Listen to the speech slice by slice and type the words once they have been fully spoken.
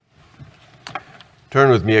Turn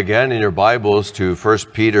with me again in your Bibles to 1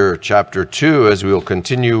 Peter chapter 2 as we will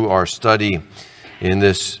continue our study in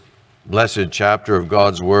this blessed chapter of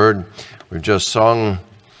God's Word. We've just sung,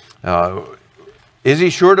 Is He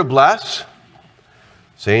Sure to Bless?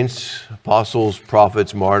 Saints, apostles,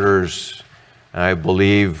 prophets, martyrs, and I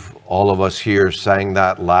believe all of us here sang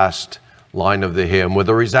that last line of the hymn with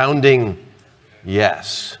a resounding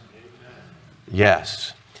yes.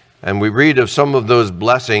 Yes. And we read of some of those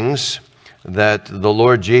blessings that the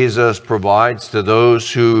Lord Jesus provides to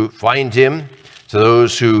those who find Him, to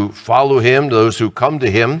those who follow Him, to those who come to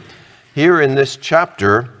Him here in this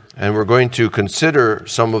chapter. And we're going to consider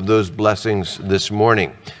some of those blessings this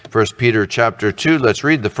morning. 1 Peter chapter 2, let's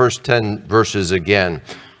read the first 10 verses again.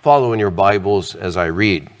 Follow in your Bibles as I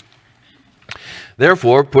read.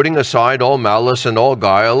 Therefore, putting aside all malice and all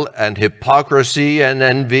guile and hypocrisy and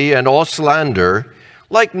envy and all slander,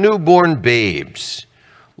 like newborn babes,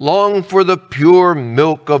 long for the pure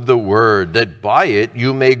milk of the word, that by it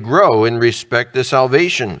you may grow in respect to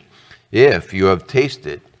salvation, if you have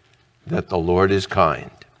tasted that the Lord is kind.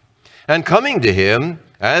 And coming to Him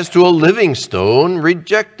as to a living stone,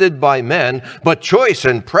 rejected by men, but choice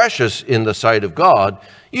and precious in the sight of God,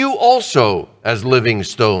 you also, as living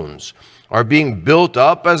stones, are being built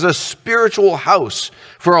up as a spiritual house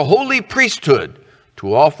for a holy priesthood,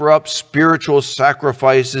 to offer up spiritual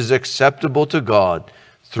sacrifices acceptable to God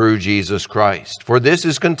through Jesus Christ. For this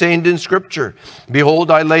is contained in Scripture. Behold,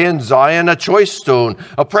 I lay in Zion a choice stone,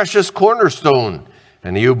 a precious cornerstone,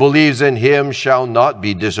 and he who believes in Him shall not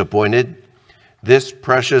be disappointed. This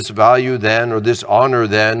precious value then, or this honor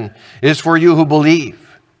then, is for you who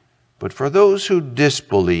believe. But for those who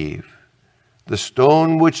disbelieve, the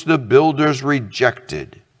stone which the builders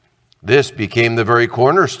rejected, this became the very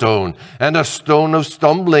cornerstone, and a stone of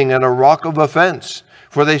stumbling and a rock of offense.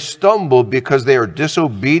 For they stumble because they are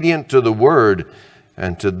disobedient to the word,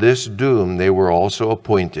 and to this doom they were also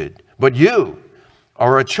appointed. But you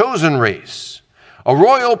are a chosen race, a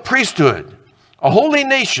royal priesthood, a holy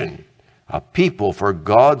nation, a people for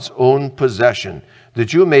God's own possession,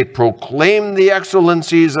 that you may proclaim the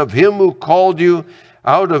excellencies of Him who called you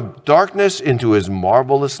out of darkness into His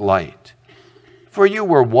marvelous light. For you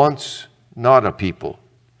were once not a people,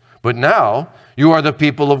 but now you are the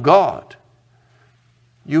people of God.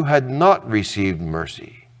 You had not received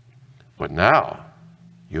mercy, but now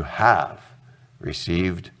you have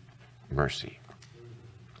received mercy.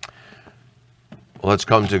 Let's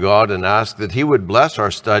come to God and ask that He would bless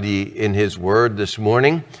our study in His Word this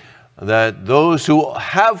morning, that those who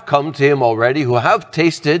have come to Him already, who have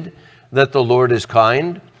tasted that the Lord is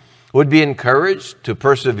kind, would be encouraged to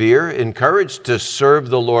persevere, encouraged to serve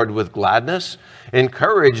the Lord with gladness,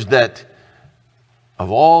 encouraged that of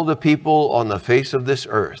all the people on the face of this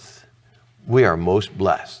earth, we are most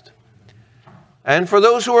blessed. And for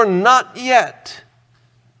those who are not yet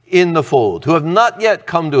in the fold, who have not yet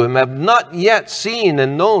come to Him, have not yet seen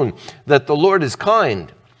and known that the Lord is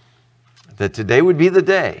kind, that today would be the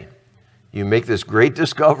day you make this great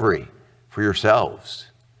discovery for yourselves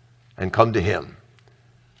and come to Him,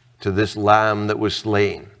 to this Lamb that was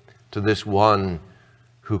slain, to this one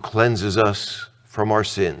who cleanses us from our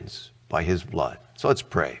sins by His blood. So let's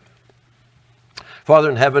pray.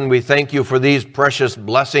 Father in heaven, we thank You for these precious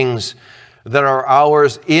blessings that are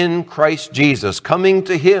ours in Christ Jesus. Coming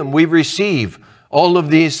to Him, we receive all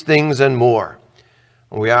of these things and more.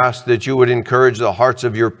 We ask that You would encourage the hearts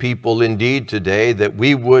of Your people indeed today, that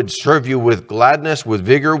we would serve You with gladness, with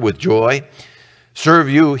vigor, with joy.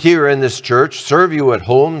 Serve You here in this church, serve You at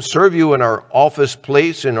home, serve You in our office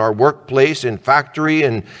place, in our workplace, in factory,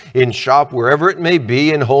 in shop, wherever it may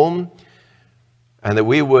be, in home. And that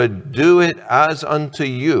we would do it as unto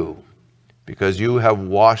You, because You have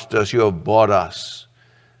washed us, You have bought us,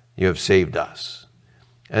 You have saved us.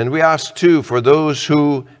 And we ask too for those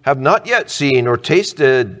who have not yet seen or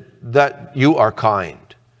tasted that You are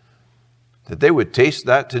kind, that they would taste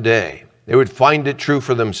that today. They would find it true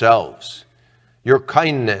for themselves. Your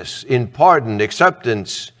kindness in pardon,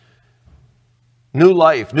 acceptance, new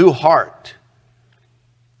life, new heart,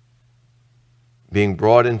 being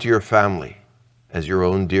brought into your family as your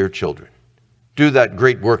own dear children. Do that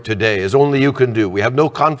great work today as only You can do. We have no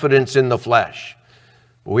confidence in the flesh,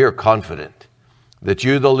 but we are confident that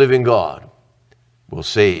You, the living God, will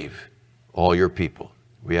save all Your people.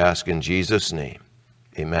 We ask in Jesus' name.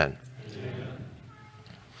 Amen. Amen.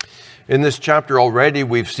 In this chapter already,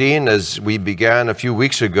 we've seen, as we began a few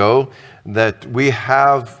weeks ago, that we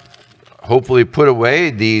have hopefully put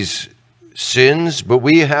away these sins, but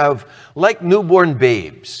we have, like newborn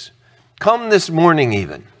babes, come this morning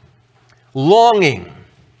even, longing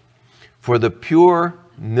for the pure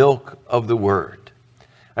milk of the Word,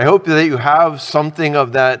 I hope that you have something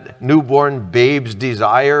of that newborn babe's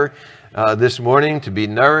desire this morning, to be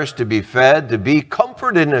nourished, to be fed, to be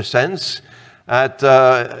comforted in a sense at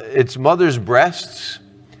its mother's breasts,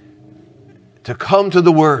 to come to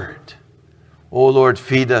the Word. Oh Lord,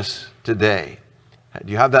 feed us today.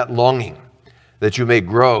 Do you have that longing that you may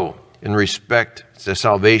grow in respect to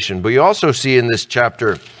salvation? But you also see in this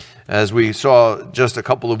chapter, as we saw just a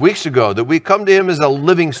couple of weeks ago, that we come to Him as a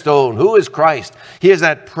living stone. Who is Christ? He is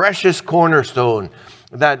that precious cornerstone,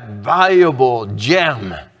 that valuable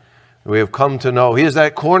gem we have come to know. He is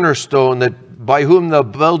that cornerstone that by whom the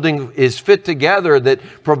building is fit together, that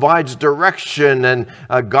provides direction and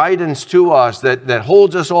guidance to us, that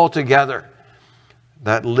holds us all together.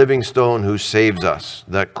 That living stone who saves us,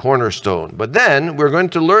 that cornerstone. But then we're going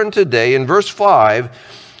to learn today in verse 5,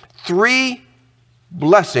 3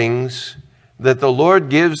 blessings that the Lord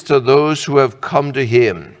gives to those who have come to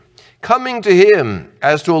Him. Coming to Him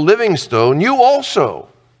as to a living stone, you also,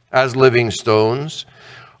 as living stones,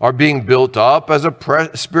 are being built up as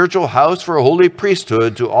a spiritual house for a holy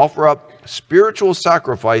priesthood to offer up spiritual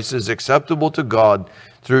sacrifices acceptable to God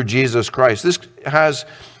through Jesus Christ. This has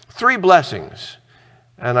 3 blessings.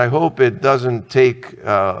 And I hope it doesn't take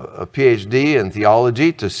a PhD in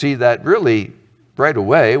theology to see that really right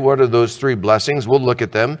away. What are those 3 blessings? We'll look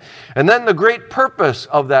at them. And then the great purpose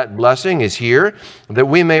of that blessing is here, that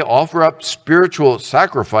we may offer up spiritual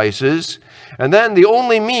sacrifices. And then the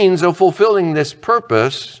only means of fulfilling this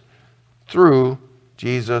purpose through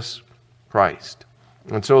Jesus Christ.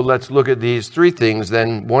 And so let's look at these 3 things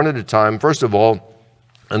then one at a time. First of all,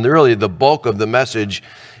 and really the bulk of the message,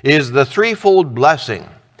 is the threefold blessing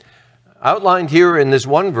outlined here in this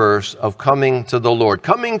one verse of coming to the Lord.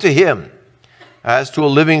 Coming to Him as to a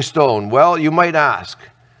living stone. Well, you might ask,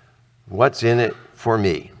 what's in it for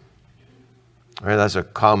me? All right, that's a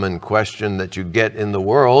common question that you get in the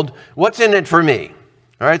world. What's in it for me?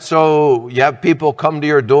 All right, so you have people come to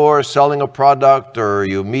your door selling a product, or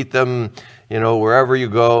you meet them, wherever you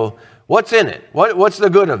go. What's in it? What's the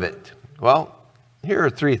good of it? Well, here are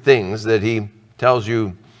 3 things that he tells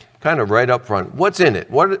you kind of right up front. What's in it?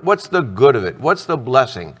 What's the good of it? What's the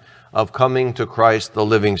blessing of coming to Christ, the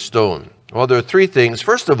living stone? Well, there are 3 things.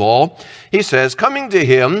 First of all, he says, coming to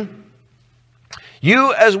Him,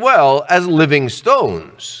 you as well as living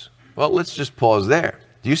stones. Well, let's just pause there.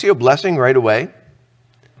 Do you see a blessing right away?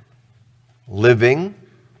 Living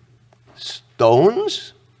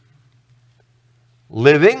stones?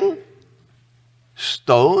 Living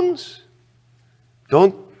stones?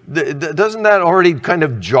 Doesn't that already kind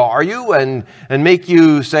of jar you and make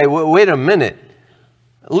you say, wait a minute,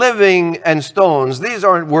 living and stones, these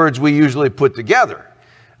aren't words we usually put together.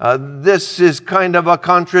 This is kind of a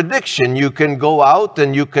contradiction. You can go out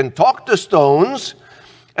and you can talk to stones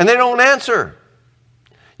and they don't answer.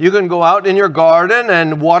 You can go out in your garden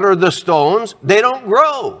and water the stones. They don't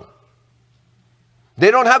grow. They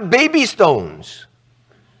don't have baby stones.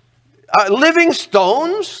 Living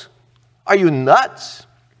stones? Are you nuts?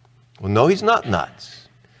 Well, no, he's not nuts.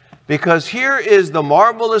 Because here is the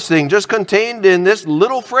marvelous thing just contained in this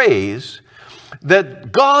little phrase,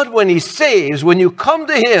 that God, when He saves, when you come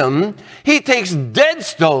to Him, He takes dead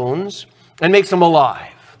stones and makes them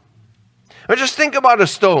alive. Now just think about a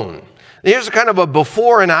stone. Here's a kind of a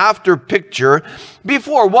before and after picture.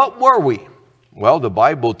 Before, what were we? Well, the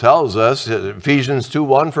Bible tells us, Ephesians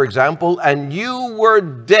 2:1, for example, and you were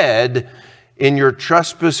dead in your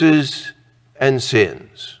trespasses and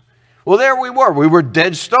sins. Well, there we were. We were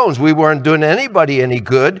dead stones. We weren't doing anybody any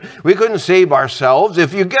good. We couldn't save ourselves.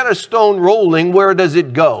 If you get a stone rolling, where does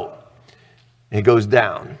it go? It goes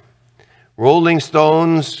down. Rolling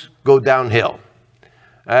stones go downhill.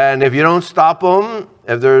 And if you don't stop them,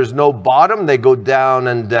 if there's no bottom, they go down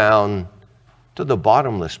and down to the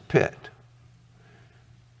bottomless pit.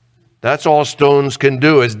 That's all stones can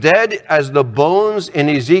do, as dead as the bones in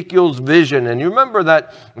Ezekiel's vision. And you remember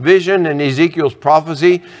that vision in Ezekiel's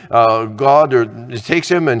prophecy? God takes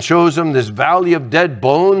him and shows him this valley of dead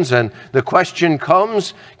bones, and the question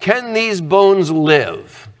comes, can these bones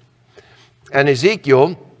live? And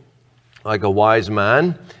Ezekiel, like a wise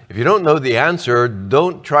man, if you don't know the answer,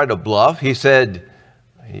 don't try to bluff. He said,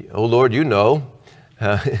 oh Lord, you know.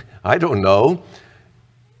 I don't know.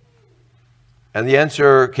 And the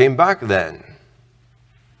answer came back then.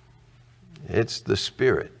 It's the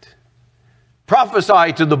Spirit.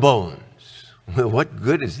 Prophesy to the bones. What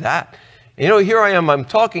good is that? Here I am, I'm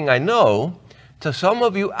talking, I know, to some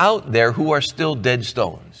of you out there who are still dead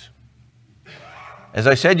stones. As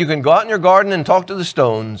I said, you can go out in your garden and talk to the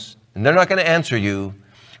stones, and they're not going to answer you.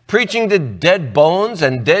 Preaching to dead bones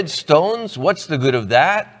and dead stones, what's the good of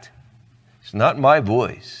that? It's not my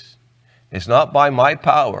voice. It's not by my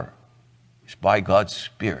power. It's by God's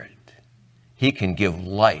Spirit. He can give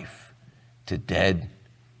life to dead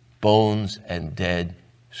bones and dead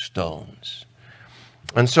stones.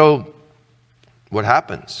 And so, what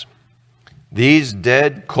happens? These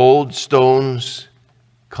dead, cold stones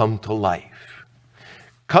come to life.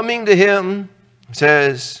 Coming to him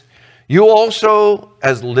says, you also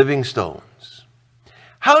as living stones.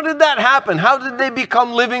 How did that happen? How did they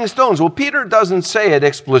become living stones? Well, Peter doesn't say it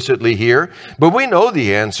explicitly here, but we know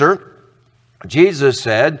the answer. Jesus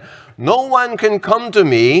said, no one can come to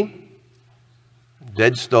me,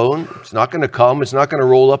 dead stone, it's not going to come, it's not going to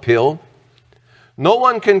roll uphill. No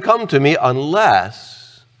one can come to me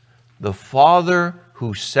unless the Father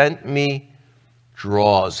who sent me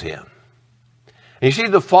draws him. And you see,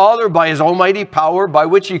 the Father, by his almighty power, by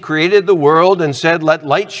which he created the world and said, let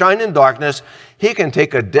light shine in darkness, he can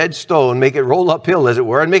take a dead stone, make it roll uphill, as it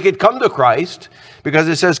were, and make it come to Christ, because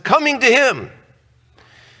it says, coming to him.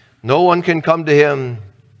 No one can come to him,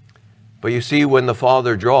 but you see, when the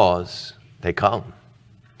Father draws, they come.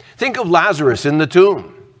 Think of Lazarus in the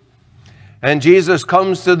tomb. And Jesus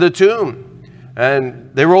comes to the tomb. And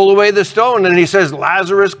they roll away the stone, and he says,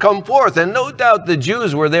 Lazarus, come forth. And no doubt the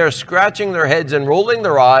Jews were there scratching their heads and rolling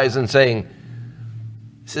their eyes and saying,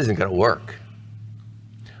 this isn't going to work.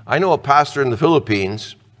 I know a pastor in the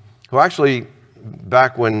Philippines who actually,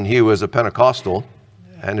 back when he was a Pentecostal,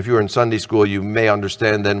 and if you were in Sunday school, you may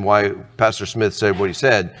understand then why Pastor Smith said what he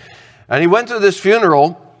said. And he went to this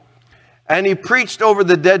funeral, and he preached over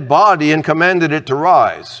the dead body and commanded it to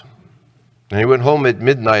rise. And he went home at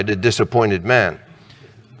midnight, a disappointed man,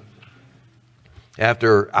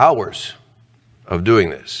 after hours of doing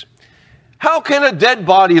this. How can a dead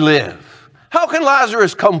body live? How can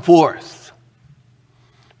Lazarus come forth?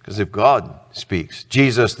 Because if God speaks,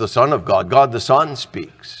 Jesus, the Son of God, God the Son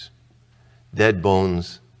speaks, dead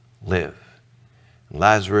bones live.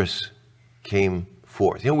 Lazarus came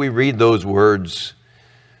forth. You know, we read those words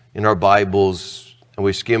in our Bibles and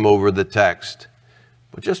we skim over the text.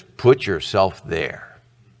 But just put yourself there.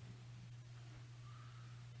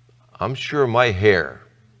 I'm sure my hair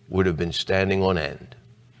would have been standing on end.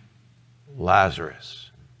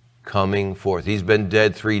 Lazarus coming forth. He's been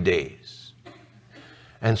dead 3 days.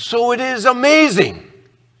 And so it is amazing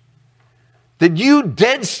that you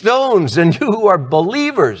dead stones and you who are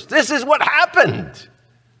believers, this is what happened.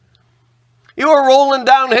 You were rolling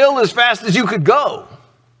downhill as fast as you could go.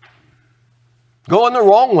 Going the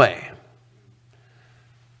wrong way.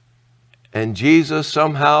 And Jesus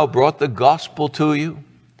somehow brought the gospel to you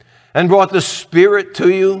and brought the Spirit to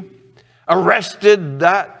you, arrested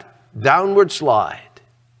that downward slide,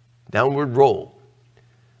 downward roll,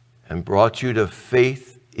 and brought you to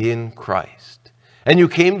faith in Christ. And you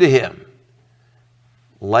came to him,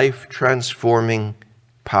 life-transforming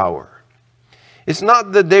power. It's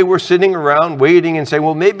not that they were sitting around waiting and saying,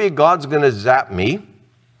 well, maybe God's going to zap me.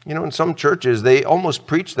 You know, in some churches, they almost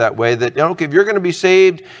preach that way, that, you know, okay, if you're going to be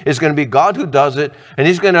saved, it's going to be God who does it, and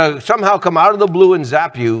he's going to somehow come out of the blue and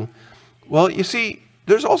zap you. Well, you see,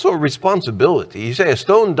 there's also a responsibility. You say a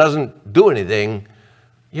stone doesn't do anything.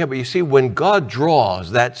 Yeah, but you see, when God draws,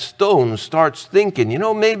 that stone starts thinking, you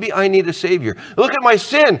know, maybe I need a Savior. Look at my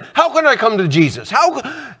sin. How can I come to Jesus?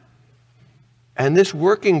 And this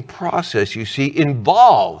working process, you see,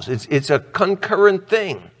 involves, it's a concurrent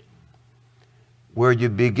thing, where you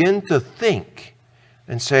begin to think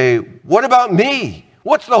and say, what about me?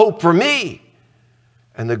 What's the hope for me?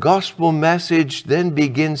 And the gospel message then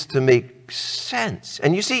begins to make sense.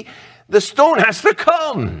 And you see, the stone has to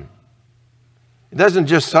come. It doesn't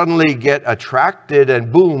just suddenly get attracted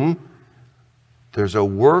and boom. There's a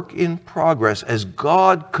work in progress as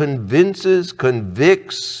God convinces,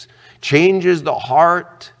 convicts, changes the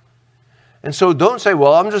heart. And so don't say,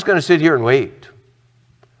 well, I'm just going to sit here and wait.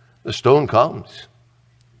 The stone comes.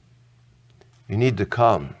 You need to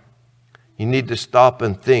come. You need to stop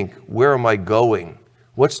and think, where am I going?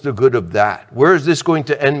 What's the good of that? Where is this going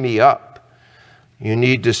to end me up? You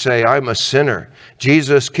need to say, I'm a sinner.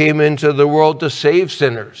 Jesus came into the world to save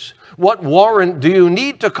sinners. What warrant do you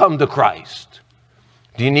need to come to Christ?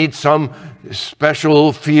 Do you need some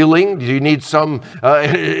special feeling? Do you need some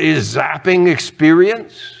zapping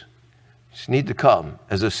experience? You just need to come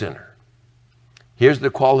as a sinner. Here's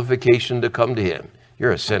the qualification to come to him.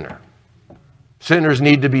 You're a sinner. Sinners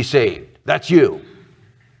need to be saved. That's you.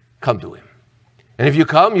 Come to him. And if you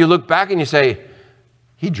come, you look back and you say,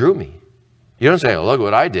 he drew me. You don't say, oh, look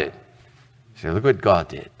what I did. You say, look what God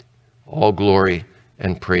did. All glory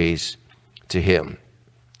and praise to him.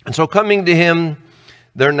 And so coming to him,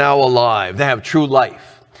 they're now alive. They have true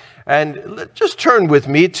life. And just turn with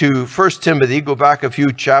me to 1 Timothy. Go back a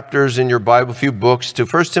few chapters in your Bible, a few books, to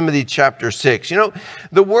 1 Timothy chapter 6. You know,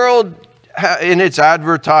 the world in its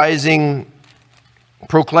advertising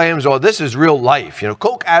proclaims, oh, this is real life. You know,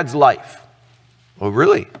 Coke adds life. Oh,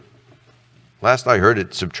 really? Last I heard,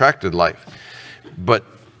 it subtracted life. But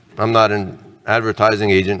I'm not an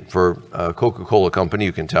advertising agent for a Coca-Cola company,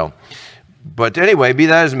 you can tell. But anyway, be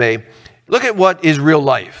that as may, look at what is real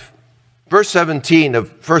life. Verse 17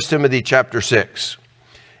 of 1 Timothy chapter 6.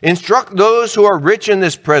 Instruct those who are rich in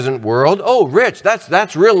this present world. Oh, rich,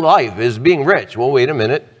 that's real life, is being rich. Well, wait a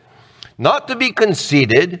minute. Not to be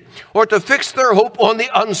conceited or to fix their hope on the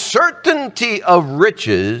uncertainty of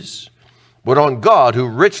riches, but on God who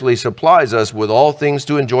richly supplies us with all things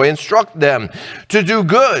to enjoy. Instruct them to do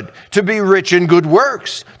good, to be rich in good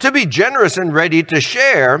works, to be generous and ready to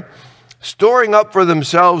share, storing up for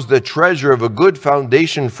themselves the treasure of a good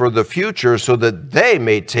foundation for the future, so that they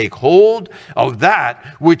may take hold of that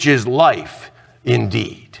which is life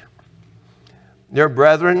indeed. Dear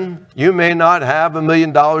brethren, you may not have $1 million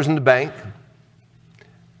in the bank,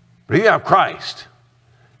 but if you have Christ,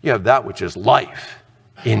 you have that which is life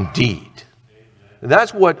indeed. And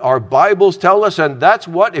that's what our Bibles tell us, and that's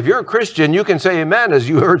what, if you're a Christian, you can say amen, as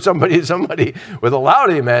you heard somebody with a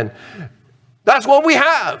loud amen. That's what we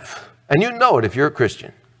have. And you know it if you're a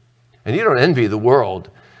Christian. And you don't envy the world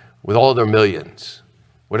with all their millions,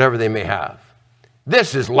 whatever they may have.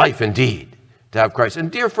 This is life indeed, to have Christ.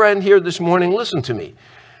 And dear friend here this morning, listen to me.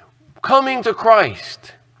 Coming to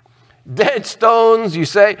Christ, dead stones, you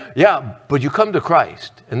say, yeah, but you come to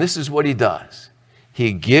Christ, and this is what he does.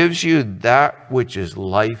 He gives you that which is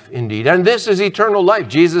life indeed. And this is eternal life.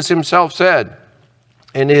 Jesus himself said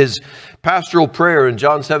in his pastoral prayer in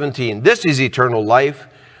John 17, this is eternal life,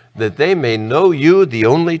 that they may know you, the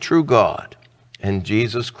only true God, and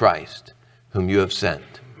Jesus Christ, whom you have sent.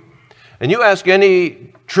 And you ask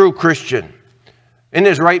any true Christian in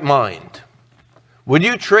his right mind, would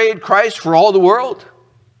you trade Christ for all the world?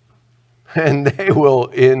 And they will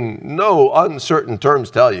in no uncertain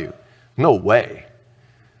terms tell you, no way,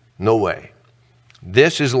 no way.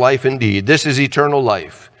 This is life indeed. This is eternal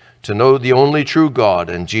life, to know the only true God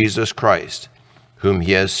and Jesus Christ, whom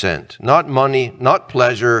he has sent. Not money, not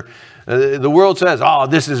pleasure. The world says, oh,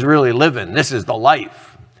 this is really living. This is the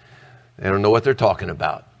life. They don't know what they're talking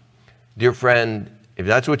about. Dear friend, if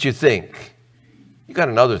that's what you think, you got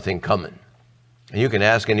another thing coming. And you can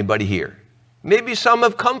ask anybody here. Maybe some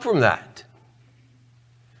have come from that.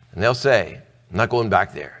 And they'll say, I'm not going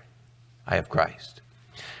back there. I have Christ.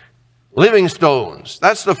 Living stones,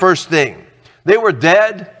 that's the first thing. They were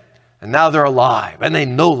dead, and now they're alive, and they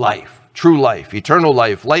know life. True life, eternal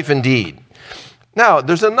life, life indeed. Now,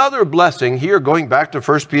 there's another blessing here, going back to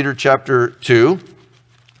 1 Peter chapter 2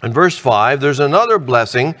 and verse 5. There's another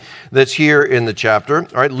blessing that's here in the chapter.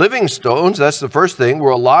 All right, living stones, that's the first thing. We're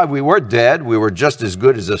alive. We were dead. We were just as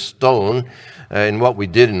good as a stone in what we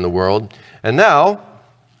did in the world. And now,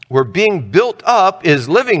 we're being built up as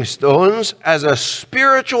living stones as a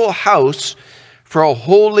spiritual house for a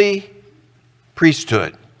holy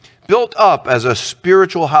priesthood. Built up as a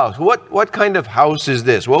spiritual house. What kind of house is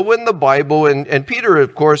this? Well, when the Bible, and Peter,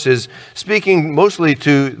 of course, is speaking mostly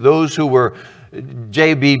to those who were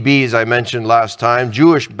JBBs, I mentioned last time,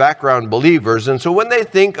 Jewish background believers. And so when they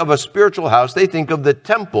think of a spiritual house, they think of the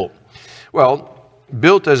temple. Well,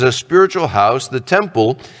 built as a spiritual house, the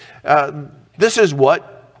temple, this is what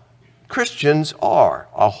Christians are,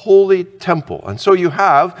 a holy temple. And so you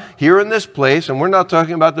have here in this place, and we're not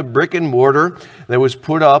talking about the brick and mortar that was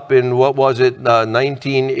put up in,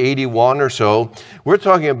 1981 or so. We're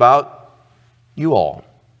talking about you all,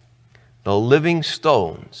 the living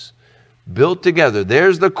stones built together.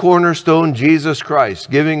 There's the cornerstone, Jesus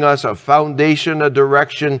Christ, giving us a foundation, a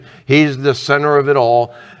direction. He's the center of it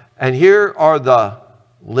all. And here are the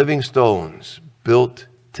living stones built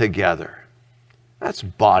together. That's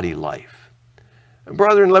body life. And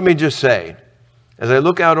brethren, let me just say, as I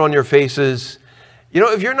look out on your faces,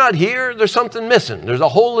 if you're not here, there's something missing. There's a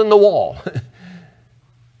hole in the wall.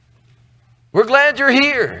 We're glad you're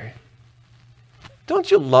here.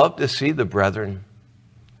 Don't you love to see the brethren?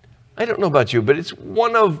 I don't know about you, but it's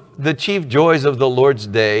one of the chief joys of the Lord's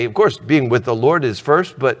day. Of course, being with the Lord is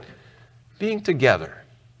first, but being together.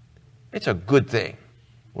 It's a good thing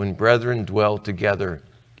when brethren dwell together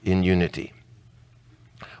in unity.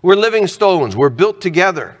 We're living stones. We're built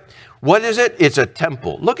together. What is it? It's a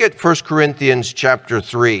temple. Look at 1 Corinthians chapter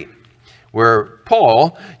 3, where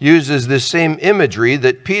Paul uses this same imagery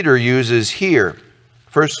that Peter uses here.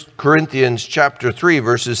 1 Corinthians chapter 3,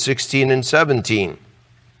 verses 16 and 17.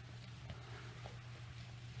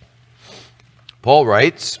 Paul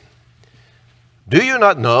writes, Do you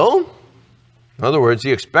not know? In other words,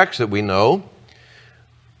 he expects that we know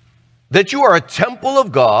that you are a temple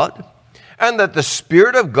of God and that the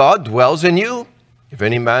Spirit of God dwells in you. If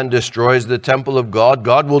any man destroys the temple of God,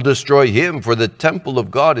 God will destroy him, for the temple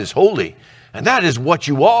of God is holy. And that is what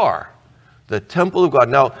you are, the temple of God.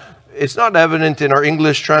 Now, it's not evident in our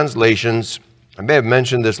English translations. I may have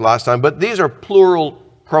mentioned this last time, but these are plural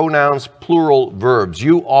pronouns, plural verbs.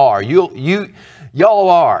 You are, y'all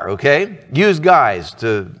are, okay? Use guys,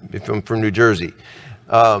 if I'm from New Jersey.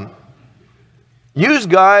 Use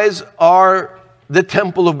guys are the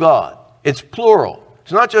temple of God. It's plural.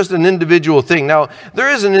 It's not just an individual thing. Now,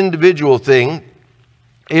 there is an individual thing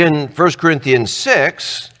in 1 Corinthians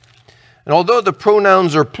 6, and although the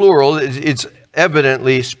pronouns are plural, it's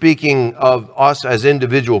evidently speaking of us as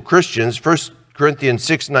individual Christians. 1 Corinthians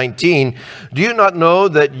 6:19, do you not know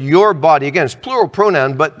that your body, again, it's plural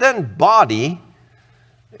pronoun, but then body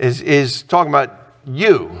is talking about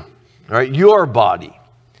you, right? Your body.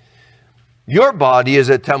 Your body is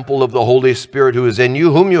a temple of the Holy Spirit who is in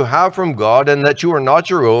you, whom you have from God, and that you are not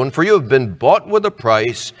your own, for you have been bought with a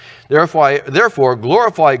price. Therefore,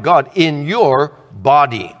 glorify God in your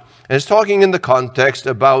body. And it's talking in the context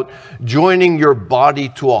about joining your body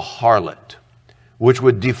to a harlot, which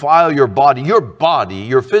would defile your body. Your body,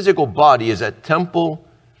 your physical body, is a temple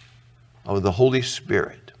of the Holy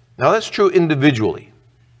Spirit. Now, that's true individually.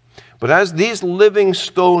 But as these living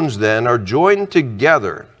stones then are joined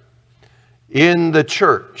together in the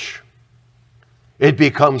church, it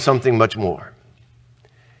becomes something much more.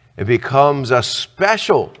 It becomes a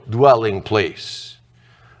special dwelling place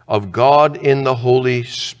of God in the Holy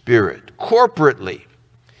Spirit. Corporately,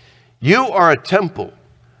 you are a temple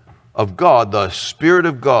of God. The Spirit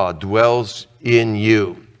of God dwells in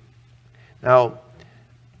you. Now,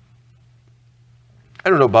 I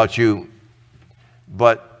don't know about you,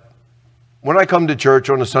 but when I come to church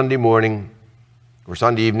on a Sunday morning, or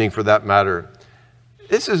Sunday evening for that matter,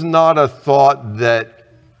 this is not a thought that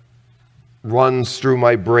runs through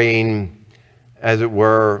my brain, as it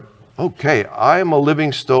were, okay, I am a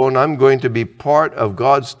living stone. I'm going to be part of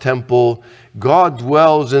God's temple. God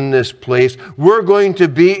dwells in this place. We're going to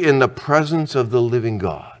be in the presence of the living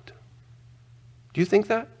God. Do you think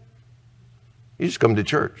that? You just come to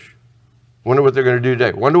church. Wonder what they're going to do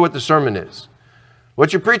today. Wonder what the sermon is.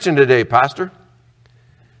 What you preaching today, Pastor?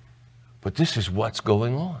 But this is what's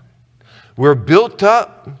going on. We're built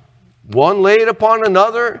up, one laid upon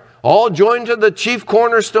another, all joined to the chief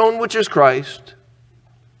cornerstone, which is Christ,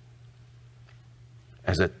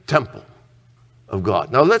 as a temple of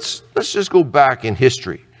God. Now let's just go back in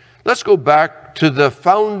history. Let's go back to the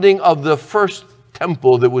founding of the first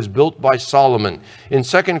temple that was built by Solomon in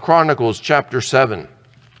 2 Chronicles chapter 7.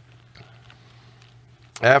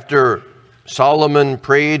 After Solomon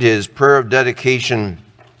prayed his prayer of dedication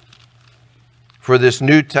for this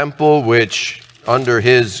new temple, which under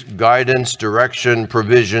his guidance, direction,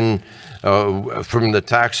 provision from the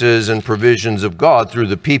taxes and provisions of God through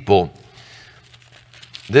the people,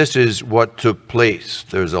 this is what took place.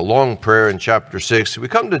 There's a long prayer in chapter 6. We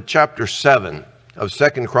come to chapter 7 of 2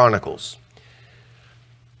 Chronicles.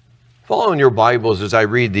 Follow in your Bibles as I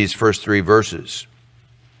read these first 3 verses.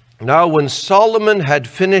 Now, when Solomon had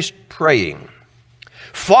finished praying,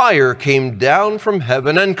 fire came down from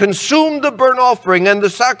heaven and consumed the burnt offering and the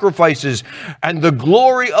sacrifices, and the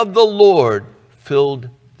glory of the Lord filled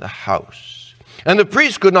the house. And the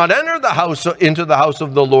priest could not enter into the house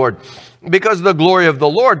of the Lord, because the glory of the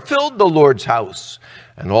Lord filled the Lord's house.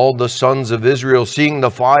 And all the sons of Israel, seeing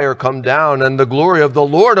the fire come down and the glory of the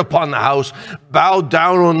Lord upon the house, bowed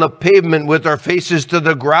down on the pavement with their faces to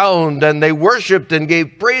the ground, and they worshipped and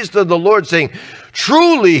gave praise to the Lord, saying,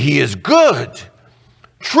 truly he is good.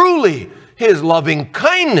 Truly, his loving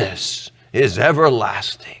kindness is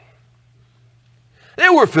everlasting. They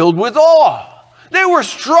were filled with awe. They were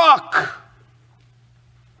struck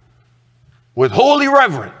with holy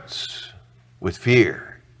reverence, with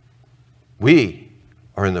fear. We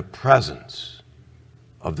are in the presence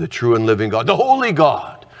of the true and living God, the holy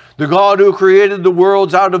God, the God who created the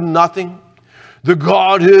worlds out of nothing, the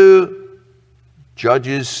God who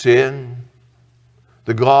judges sin,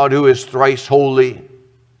 the God who is thrice holy.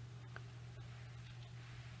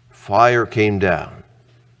 Fire came down.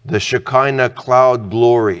 The Shekinah cloud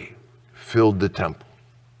glory filled the temple.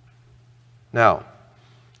 Now,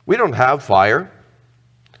 we don't have fire.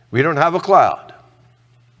 We don't have a cloud.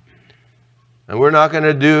 And we're not going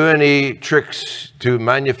to do any tricks to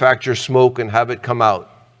manufacture smoke and have it come out.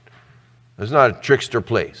 It's not a trickster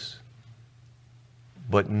place.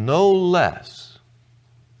 But no less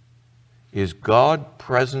is God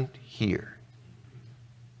present here.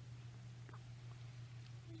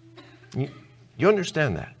 You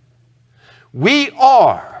understand that? We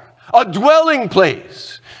are a dwelling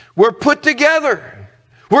place. We're put together.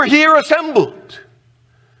 We're here assembled.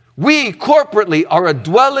 We corporately are a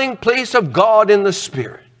dwelling place of God in the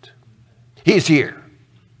Spirit. He's here.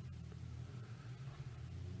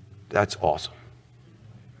 That's awesome.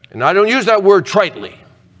 And I don't use that word tritely.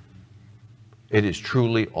 It is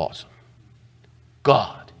truly awesome.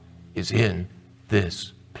 God is in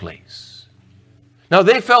this place. Now,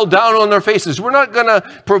 they fell down on their faces. We're not going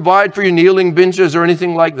to provide for you kneeling benches or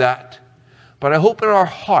anything like that. But I hope in our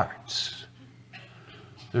hearts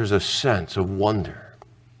there's a sense of wonder.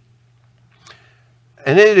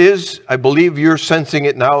 And it is, I believe you're sensing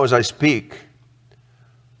it now as I speak.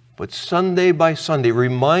 But Sunday by Sunday,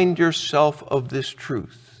 remind yourself of this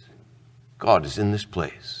truth. God is in this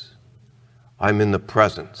place. I'm in the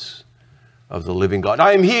presence of the living God.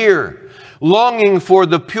 I am here, longing for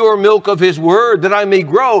the pure milk of His Word that I may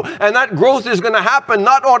grow. And that growth is going to happen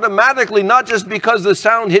not automatically, not just because the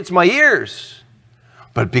sound hits my ears,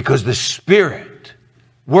 but because the Spirit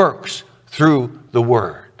works through the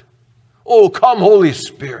Word. Oh, come, Holy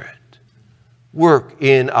Spirit, work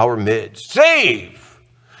in our midst. Save,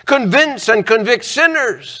 convince and convict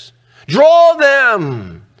sinners. Draw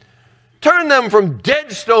them. Turn them from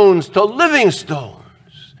dead stones to living stones.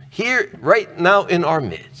 Here, right now in our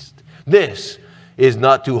midst. This is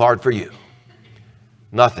not too hard for you.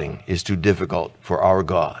 Nothing is too difficult for our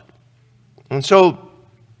God. And so,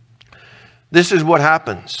 this is what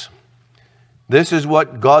happens. This is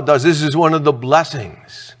what God does. This is one of the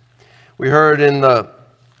blessings. We heard in the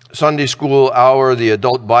Sunday school hour, the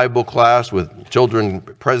adult Bible class with children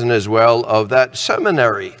present as well, of that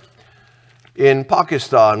seminary in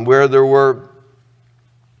Pakistan where there were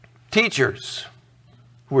teachers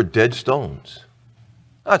who were dead stones.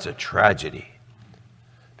 That's a tragedy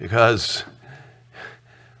because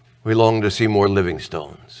we long to see more living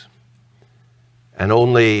stones. And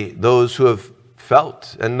only those who have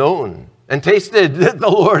felt and known and tasted that the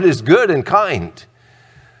Lord is good and kind.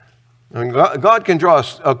 I mean, God can draw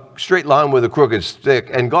a straight line with a crooked stick,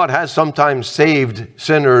 and God has sometimes saved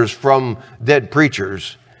sinners from dead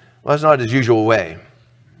preachers. Well, that's not His usual way.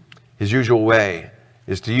 His usual way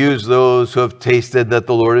is to use those who have tasted that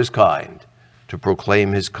the Lord is kind to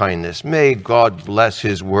proclaim His kindness. May God bless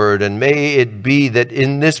His word, and may it be that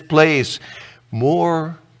in this place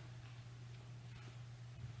more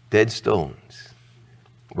dead stones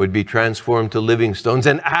would be transformed to living stones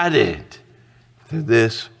and added to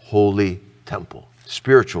this holy temple,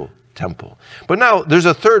 spiritual temple. But now there's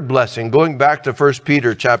a third blessing, going back to 1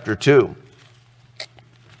 Peter chapter 2.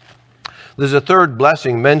 There's a third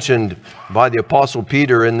blessing mentioned by the Apostle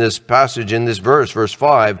Peter in this passage, in this verse, verse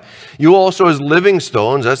 5. You also as living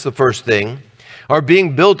stones, that's the first thing, are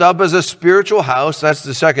being built up as a spiritual house, that's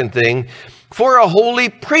the second thing, for a holy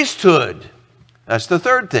priesthood. That's the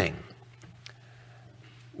third thing.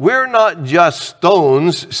 We're not just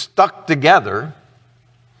stones stuck together.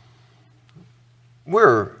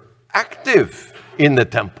 We're active in the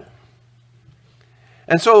temple.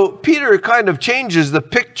 And so Peter kind of changes the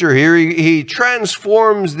picture here. He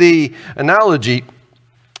transforms the analogy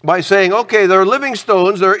by saying, okay, they're living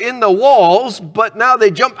stones, they're in the walls, but now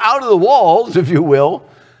they jump out of the walls, if you will,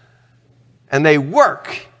 and they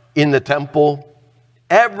work in the temple,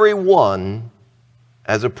 everyone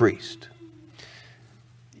as a priest.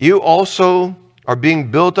 You also are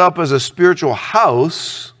being built up as a spiritual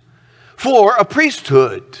house for a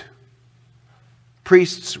priesthood.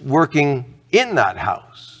 Priests working in that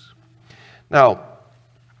house. Now,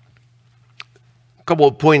 a couple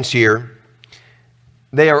of points here.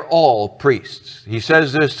 They are all priests. He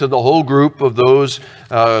says this to the whole group of those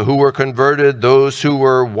who were converted, those who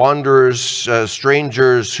were wanderers,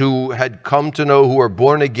 strangers who had come to know, who were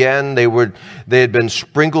born again. They had been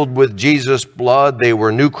sprinkled with Jesus' blood. They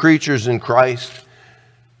were new creatures in Christ.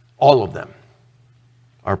 All of them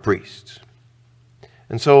are priests.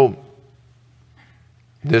 And so,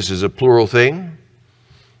 this is a plural thing.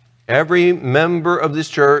 Every member of this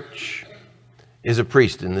church is a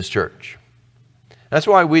priest in this church. That's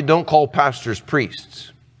why we don't call pastors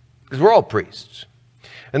priests, because we're all priests.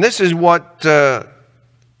 And this is what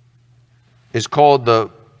is called the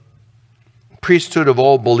priesthood of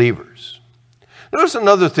all believers. Notice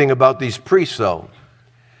another thing about these priests, though.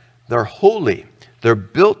 They're holy. They're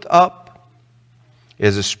built up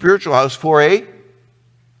as a spiritual house for a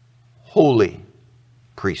holy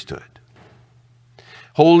priesthood.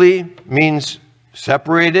 Holy means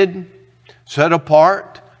separated, set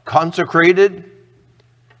apart, consecrated,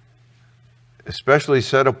 especially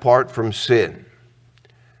set apart from sin.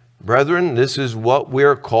 Brethren, this is what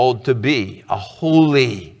we're called to be, a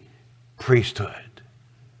holy priesthood,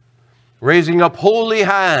 raising up holy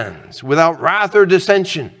hands without wrath or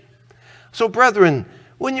dissension. So, brethren,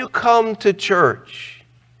 when you come to church,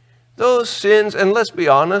 those sins, and let's be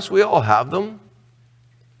honest, we all have them.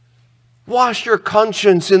 Wash your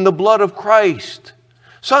conscience in the blood of Christ.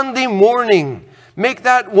 Sunday morning, make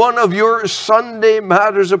that one of your Sunday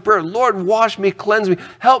matters of prayer. Lord, wash me, cleanse me.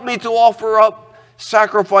 Help me to offer up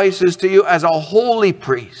sacrifices to you as a holy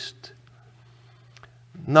priest.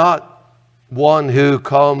 Not one who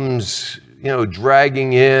comes,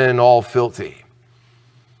 dragging in all filthy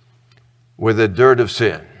with the dirt of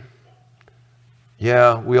sin.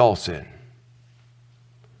 Yeah, we all sin.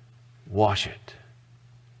 Wash it.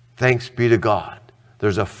 Thanks be to God.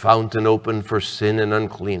 There's a fountain open for sin and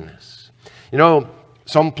uncleanness.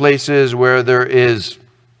 Some places where there is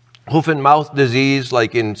hoof and mouth disease,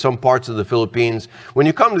 like in some parts of the Philippines, when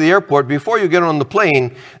you come to the airport, before you get on the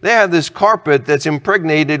plane, they have this carpet that's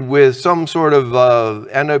impregnated with some sort of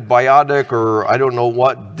antibiotic or I don't know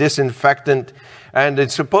what, disinfectant, and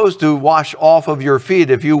it's supposed to wash off of your feet.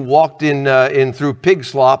 If you walked in through pig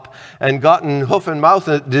slop and gotten hoof and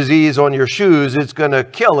mouth disease on your shoes, it's going to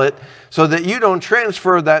kill it so that you don't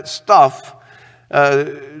transfer that stuff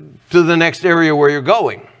to the next area where you're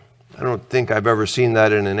going. I don't think I've ever seen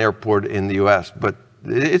that in an airport in the U.S., but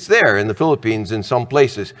it's there in the Philippines in some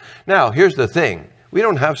places. Now, here's the thing. We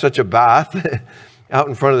don't have such a bath out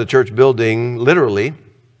in front of the church building, literally.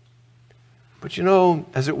 But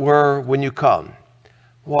as it were, when you come,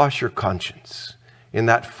 wash your conscience in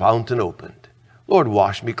that fountain opened. Lord,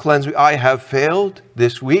 wash me, cleanse me. I have failed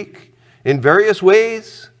this week in various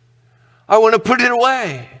ways. I want to put it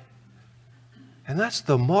away. And that's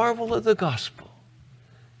the marvel of the gospel.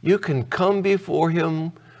 You can come before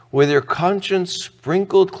him with your conscience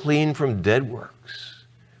sprinkled clean from dead works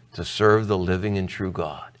to serve the living and true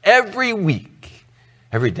God. Every week,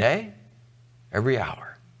 every day, every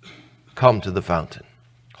hour, come to the fountain.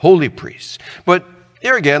 Holy priests. But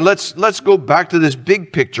here again, let's go back to this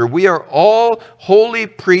big picture. We are all holy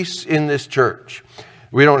priests in this church.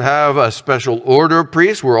 We don't have a special order of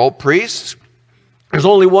priests. We're all priests. There's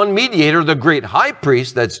only one mediator, the great high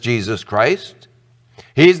priest, that's Jesus Christ.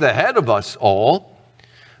 He's the head of us all,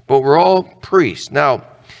 but we're all priests. Now,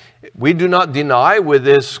 we do not deny with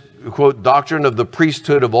this, quote, doctrine of the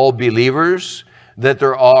priesthood of all believers that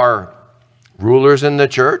there are rulers in the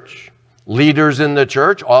church, leaders in the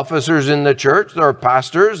church, officers in the church. There are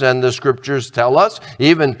pastors, and the scriptures tell us,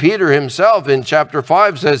 even Peter himself in chapter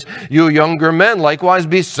 5 says, you younger men likewise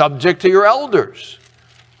be subject to your elders.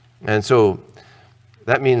 And so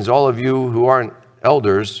that means all of you who aren't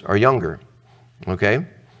elders are younger. Okay?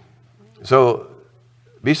 So,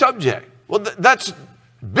 be subject. Well, that's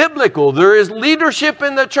biblical. There is leadership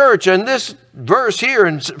in the church. And this verse here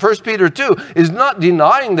in 1 Peter 2 is not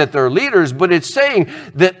denying that they're leaders, but it's saying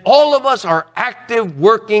that all of us are active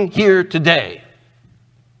working here today.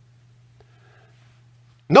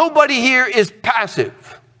 Nobody here is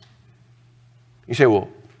passive. You say, well,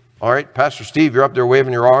 all right, Pastor Steve, you're up there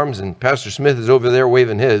waving your arms, and Pastor Smith is over there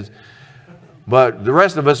waving his. But the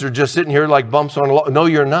rest of us are just sitting here like bumps on a log. No,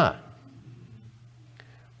 you're not.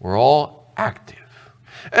 We're all active.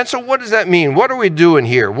 And so what does that mean? What are we doing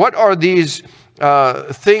here? What are these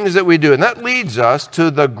things that we do? And that leads us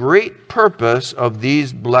to the great purpose of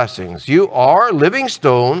these blessings. You are living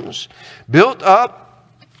stones built up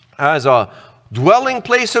as a dwelling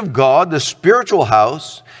place of God, the spiritual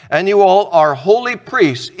house, and you all are holy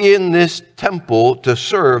priests in this temple to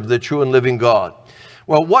serve the true and living God.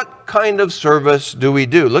 Well, what kind of service do we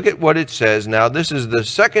do? Look at what it says now. This is the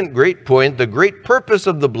second great point, the great purpose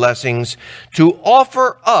of the blessings, to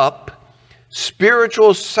offer up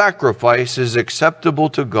spiritual sacrifices acceptable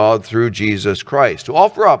to God through Jesus Christ. To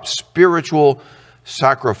offer up spiritual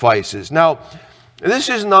sacrifices. Now, this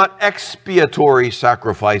is not expiatory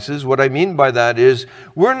sacrifices. What I mean by that is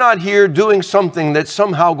we're not here doing something that's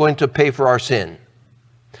somehow going to pay for our sin.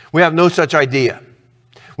 We have no such idea.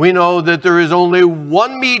 We know that there is only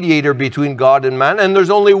one mediator between God and man, and there's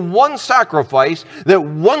only one sacrifice that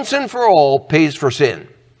once and for all pays for sin.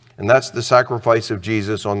 And that's the sacrifice of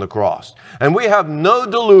Jesus on the cross. And we have no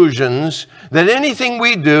delusions that anything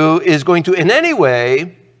we do is going to in any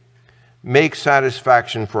way make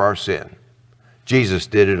satisfaction for our sin. Jesus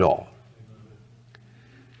did it all.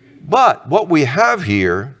 But what we have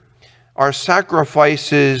here are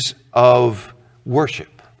sacrifices of worship.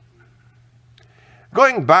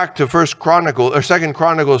 Going back to 2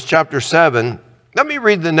 Chronicles chapter 7, let me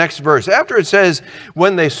read the next verse. After it says,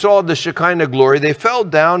 when they saw the Shekinah glory, they fell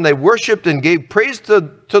down, they worshiped and gave praise to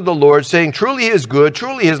the Lord, saying, truly he is good,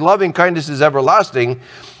 truly his loving kindness is everlasting.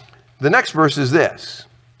 The next verse is this.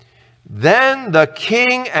 Then the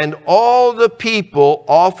king and all the people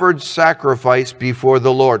offered sacrifice before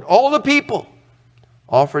the Lord. All the people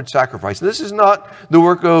offered sacrifice. This is not the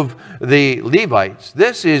work of the Levites.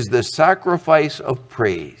 This is the sacrifice of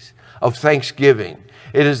praise, of thanksgiving.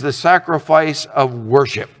 It is the sacrifice of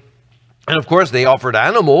worship. And of course, they offered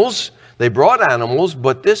animals. They brought animals,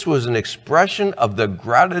 but this was an expression of the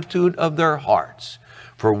gratitude of their hearts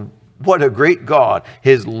for what a great God,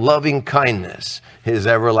 His loving kindness, His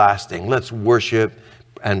everlasting. Let's worship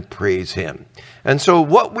and praise Him. And so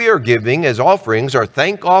what we are giving as offerings are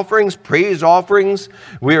thank offerings, praise offerings.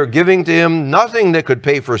 We are giving to Him nothing that could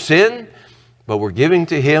pay for sin, but we're giving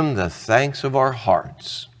to Him the thanks of our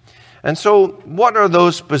hearts. And so what are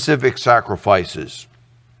those specific sacrifices?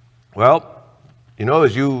 Well, you know,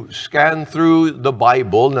 as you scan through the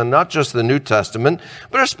Bible, and not just the New Testament,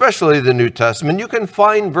 but especially the New Testament, you can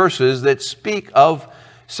find verses that speak of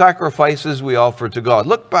sacrifices we offer to God.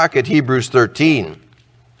 Look back at Hebrews 13.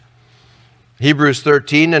 Hebrews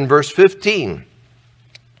 13 and verse 15.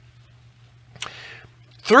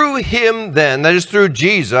 Through Him then, that is through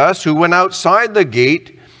Jesus, who went outside the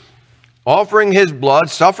gate, offering His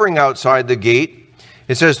blood, suffering outside the gate,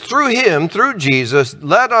 it says, through Him, through Jesus,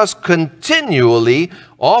 let us continually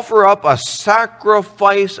offer up a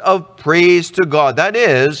sacrifice of praise to God. That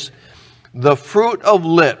is, the fruit of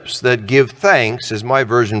lips that give thanks, as my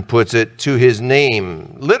version puts it, to His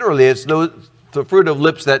name. Literally, it's the fruit of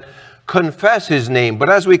lips that confess His name. But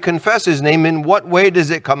as we confess His name, in what way does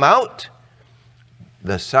it come out?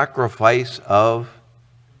 The sacrifice of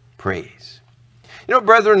praise. You know,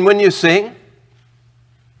 brethren, when you sing,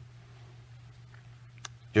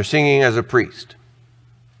 you're singing as a priest.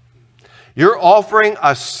 You're offering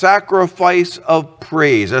a sacrifice of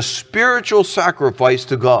praise, a spiritual sacrifice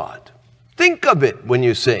to God. Think of it when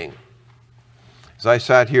you sing. As I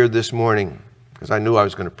sat here this morning, because I knew I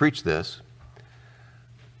was going to preach this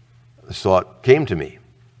thought came to me.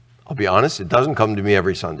 I'll be honest, it doesn't come to me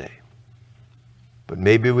every Sunday. But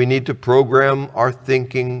maybe we need to program our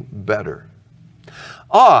thinking better.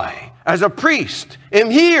 I, as a priest, am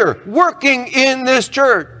here working in this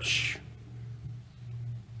church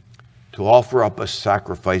to offer up a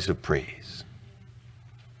sacrifice of praise.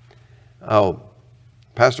 Oh,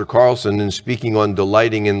 Pastor Carlson, in speaking on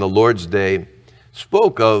delighting in the Lord's Day,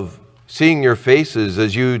 spoke of seeing your faces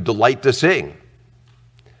as you delight to sing.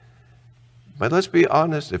 But let's be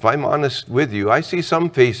honest, if I'm honest with you, I see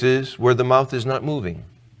some faces where the mouth is not moving.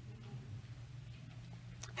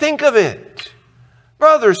 Think of it.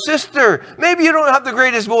 Brother, sister, maybe you don't have the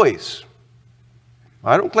greatest voice.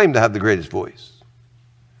 I don't claim to have the greatest voice.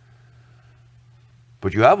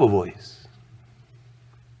 But you have a voice.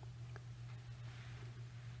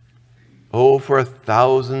 Oh, for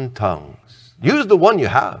 1,000 tongues. Use the one you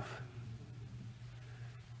have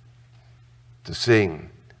to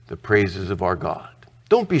sing the praises of our God.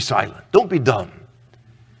 Don't be silent. Don't be dumb.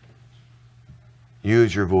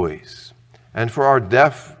 Use your voice. And for our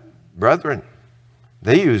deaf brethren,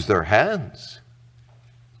 they use their hands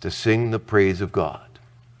to sing the praise of God.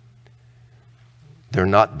 They're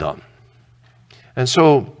not dumb. And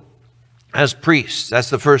so, as priests, that's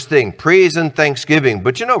the first thing, praise and thanksgiving.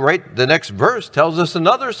 But you know, right, the next verse tells us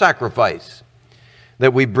another sacrifice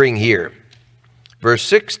that we bring here. Verse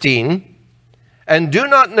 16, and do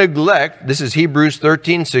not neglect, this is Hebrews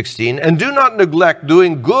 13:16, and do not neglect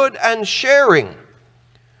doing good and sharing,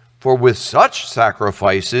 for with such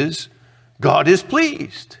sacrifices God is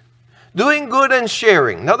pleased. Doing good and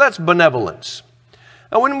sharing. Now that's benevolence.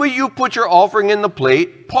 And when you put your offering in the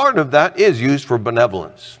plate, part of that is used for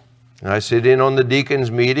benevolence. And I sit in on the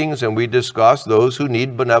deacons' meetings and we discuss those who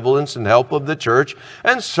need benevolence and help of the church.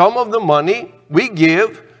 And some of the money we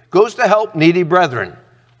give goes to help needy brethren.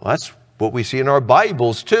 Well, that's what we see in our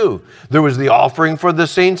Bibles too. There was the offering for the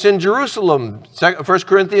saints in Jerusalem, 1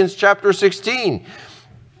 Corinthians chapter 16.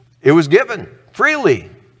 It was given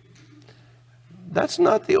freely. That's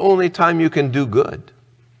not the only time you can do good.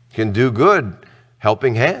 You can do good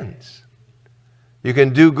helping hands. You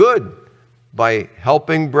can do good by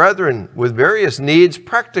helping brethren with various needs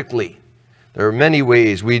practically. There are many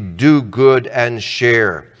ways we do good and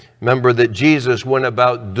share. Remember that Jesus went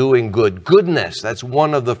about doing good. Goodness, that's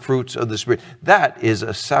one of the fruits of the Spirit. That is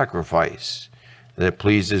a sacrifice that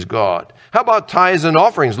pleases God. How about tithes and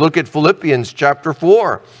offerings? Look at Philippians chapter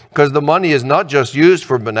 4, because the money is not just used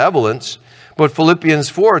for benevolence, but Philippians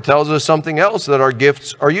 4 tells us something else that our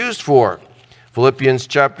gifts are used for. Philippians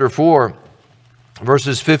chapter 4,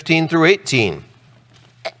 verses 15 through 18.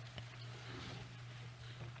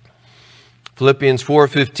 Philippians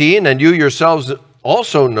 4:15, and you yourselves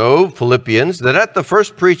also know, Philippians, that at the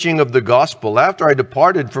first preaching of the gospel, after I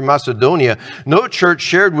departed from Macedonia, no church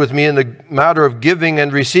shared with me in the matter of giving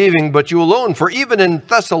and receiving, but you alone. For even in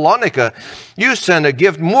Thessalonica, you sent a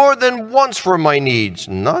gift more than once for my needs.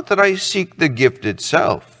 Not that I seek the gift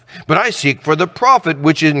itself, but I seek for the profit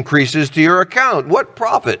which increases to your account. What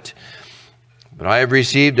profit? But I have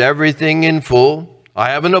received everything in full. I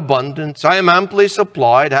have an abundance. I am amply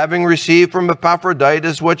supplied, having received from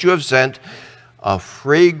Epaphroditus what you have sent, a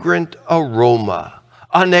fragrant aroma,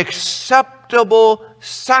 an acceptable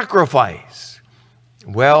sacrifice,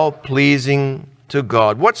 well-pleasing to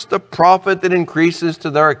God. What's the profit that increases to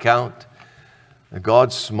their account? That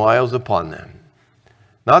God smiles upon them.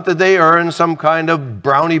 Not that they earn some kind of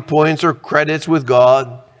brownie points or credits with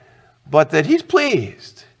God, but that He's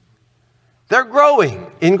pleased. They're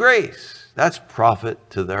growing in grace. That's profit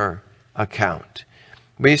to their account.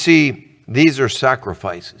 But you see, these are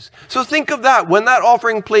sacrifices. So think of that when that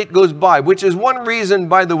offering plate goes by, which is one reason,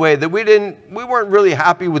 by the way, that we weren't really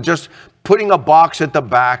happy with just putting a box at the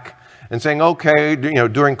back and saying, okay,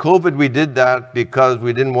 during COVID we did that because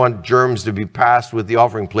we didn't want germs to be passed with the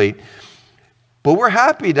offering plate. But we're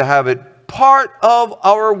happy to have it part of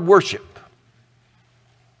our worship,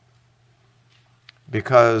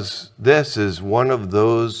 because this is one of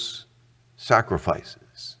those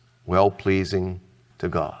sacrifices, well-pleasing to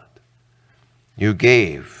God. You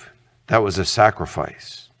gave. That was a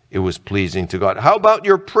sacrifice. It was pleasing to God. How about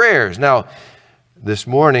your prayers? Now, this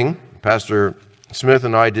morning, Pastor Smith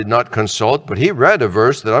and I did not consult, but he read a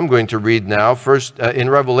verse that I'm going to read now, first in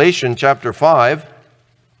Revelation chapter 5.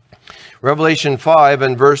 Revelation 5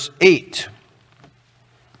 and verse 8.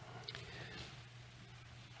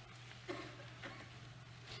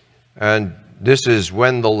 And this is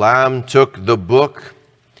when the Lamb took the book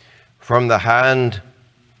from the hand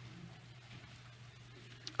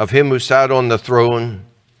of him who sat on the throne.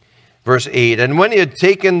 Verse 8, and when he had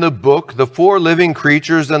taken the book, the 4 living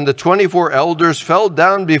creatures and the 24 elders fell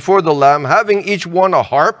down before the Lamb, having each one a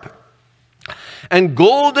harp and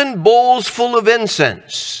golden bowls full of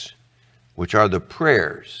incense, which are the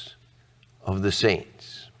prayers of the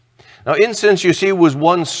saints. Now, incense, you see, was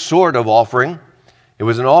one sort of offering. It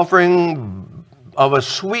was an offering of a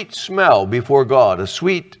sweet smell before God, a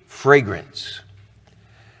sweet fragrance.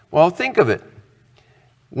 Well, think of it.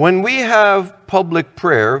 When we have public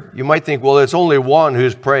prayer, you might think, well, it's only one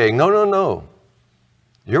who's praying. No.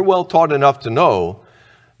 You're well taught enough to know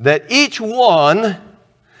that each one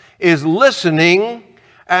is listening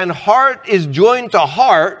and heart is joined to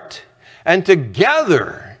heart, and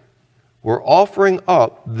together we're offering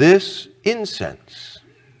up this incense,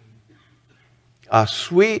 a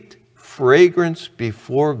sweet fragrance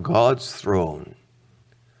before God's throne.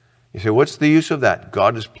 You say, what's the use of that?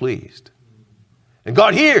 God is pleased. And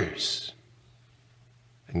God hears.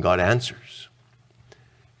 And God answers.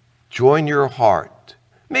 Join your heart.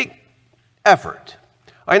 Make effort.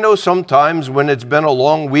 I know sometimes when it's been a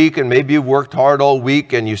long week and maybe you've worked hard all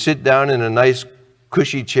week and you sit down in a nice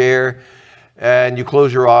cushy chair and you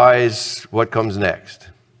close your eyes, what comes next?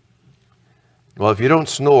 Well, if you don't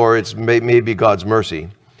snore, it's maybe God's mercy.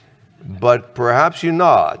 But perhaps you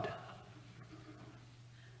nod.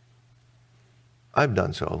 I've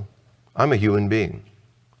done so. I'm a human being.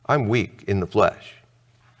 I'm weak in the flesh.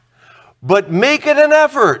 But make it an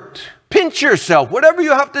effort. Pinch yourself, whatever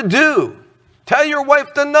you have to do. Tell your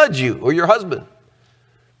wife to nudge you, or your husband,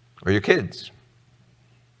 or your kids,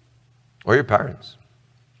 or your parents.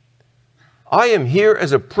 I am here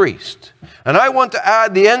as a priest, and I want to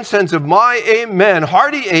add the incense of my amen,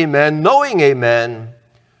 hearty amen, knowing amen,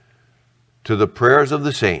 to the prayers of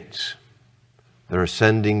the saints that are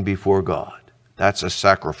ascending before God. That's a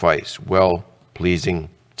sacrifice well-pleasing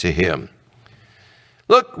to Him.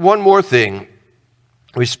 Look, one more thing.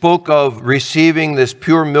 We spoke of receiving this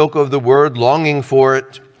pure milk of the Word, longing for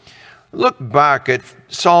it. Look back at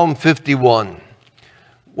Psalm 51.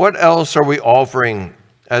 What else are we offering?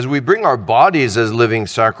 As we bring our bodies as living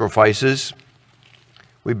sacrifices,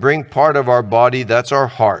 we bring part of our body, that's our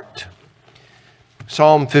heart.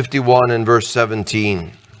 Psalm 51 and verse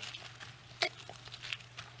 17.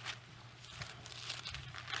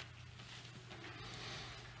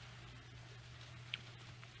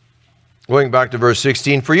 Going back to verse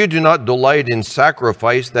 16, for you do not delight in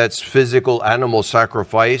sacrifice, that's physical animal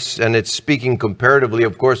sacrifice, and it's speaking comparatively.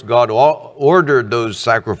 Of course, God ordered those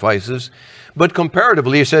sacrifices, but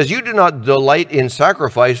comparatively, he says, you do not delight in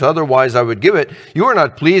sacrifice, otherwise I would give it. You are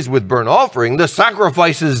not pleased with burnt offering, the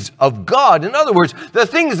sacrifices of God. In other words, the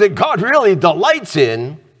things that God really delights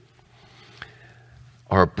in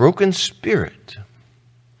are a broken spirit,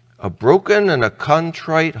 a broken and a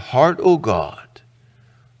contrite heart, O God.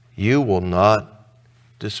 you will not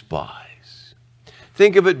despise.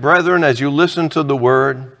 Think of it, brethren, as you listen to the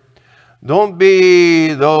word. Don't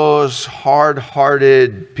be those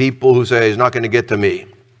hard-hearted people who say, it's not going to get to me.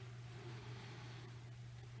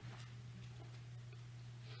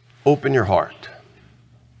 Open your heart.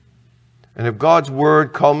 And if God's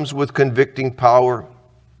word comes with convicting power,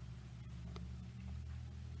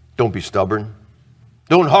 don't be stubborn.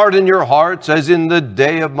 Don't harden your hearts as in the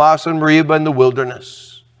day of Massa and Meribah in the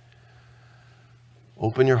wilderness.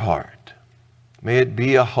 Open your heart. May it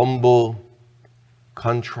be a humble,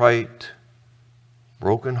 contrite,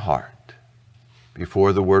 broken heart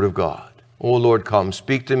before the word of God. Oh Lord, come,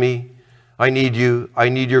 speak to me. I need you. I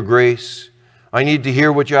need your grace. I need to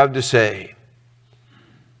hear what you have to say.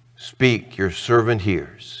 Speak, your servant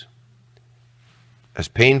hears. As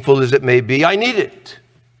painful as it may be, I need it.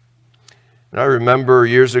 And I remember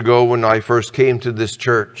years ago when I first came to this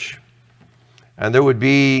church, and there would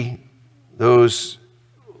be those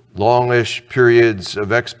longish periods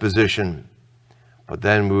of exposition, but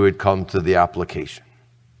then we would come to the application.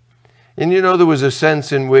 And you know, there was a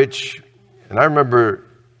sense in which, and I remember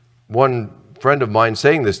one friend of mine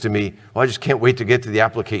saying this to me, I just can't wait to get to the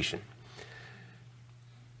application.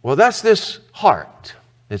 Well, that's this heart.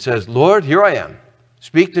 It says, Lord, here I am.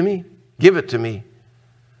 Speak to me. Give it to me.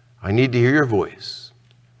 I need to hear your voice.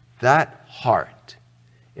 That heart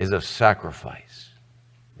is a sacrifice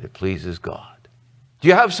that pleases God. Do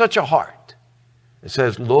you have such a heart? It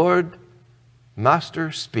says, Lord,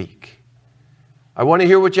 Master, speak. I want to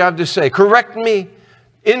hear what you have to say. Correct me,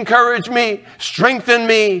 encourage me, strengthen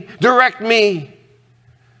me, direct me.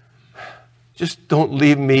 Just don't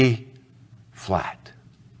leave me flat.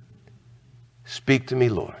 Speak to me,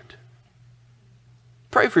 Lord.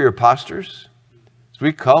 Pray for your pastors. As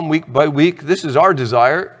we come week by week, this is our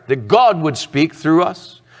desire, that God would speak through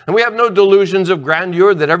us. And we have no delusions of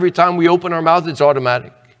grandeur that every time we open our mouth, it's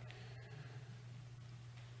automatic.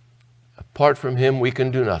 Apart from him, we can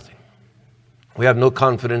do nothing. We have no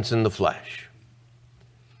confidence in the flesh.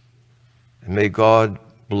 And may God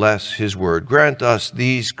bless his word. Grant us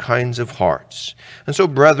these kinds of hearts. And so,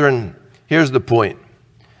 brethren, here's the point.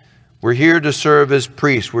 We're here to serve as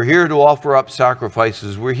priests. We're here to offer up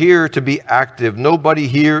sacrifices. We're here to be active. Nobody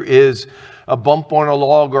here is a bump on a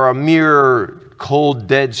log or a mere cold,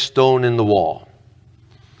 dead stone in the wall.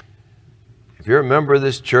 If you're a member of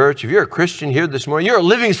this church, if you're a Christian here this morning, you're a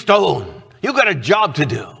living stone. You've got a job to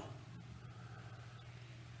do.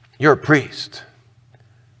 You're a priest.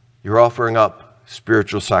 You're offering up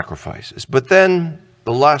spiritual sacrifices. But then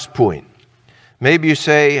the last point. Maybe you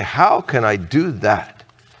say, how can I do that?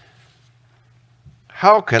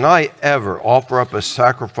 How can I ever offer up a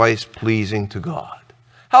sacrifice pleasing to God?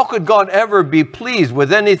 How could God ever be pleased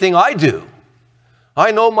with anything I do? I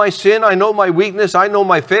know my sin, I know my weakness, I know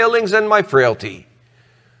my failings and my frailty.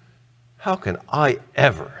 How can I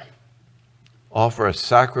ever offer a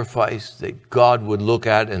sacrifice that God would look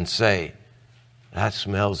at and say, that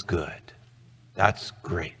smells good. That's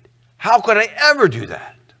great. How could I ever do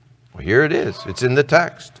that? Well, here it is. It's in the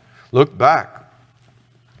text. Look back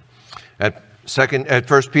at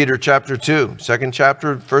 1 Peter chapter 2, second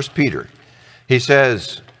chapter, 1 Peter. He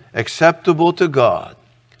says, acceptable to God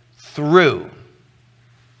through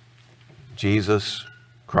Jesus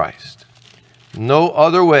Christ. No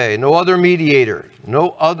other way, no other mediator,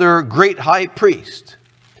 no other great high priest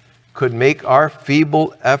could make our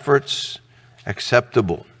feeble efforts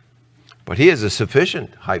acceptable. But he is a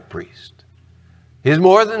sufficient high priest. He is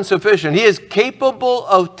more than sufficient. He is capable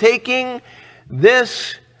of taking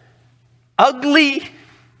this ugly,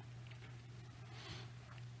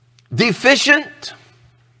 deficient,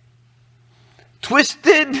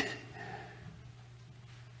 twisted,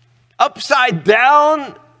 upside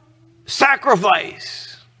down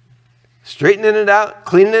sacrifice, straightening it out,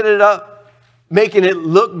 cleaning it up, making it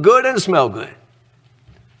look good and smell good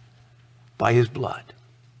by his blood.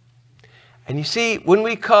 And you see, when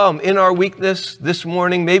we come in our weakness this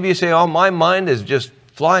morning, maybe you say, oh, my mind is just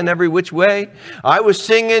flying every which way. I was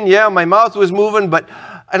singing, yeah, my mouth was moving,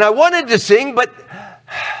 and I wanted to sing, but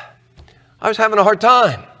I was having a hard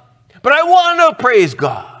time. But I want to praise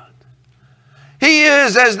God. He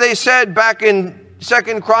is, as they said back in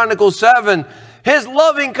 2 Chronicles 7, his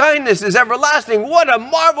loving kindness is everlasting. What a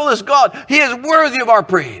marvelous God. He is worthy of our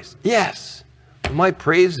praise. Yes, but my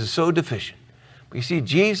praise is so deficient. But you see,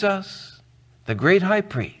 Jesus, the great high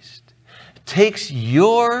priest, takes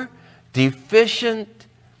your deficient,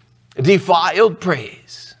 defiled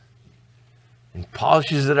praise and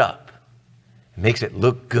polishes it up and makes it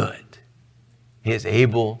look good. He is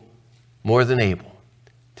able, more than able,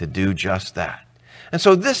 to do just that. And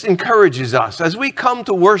so this encourages us as we come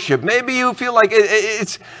to worship. Maybe you feel like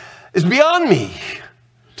it's beyond me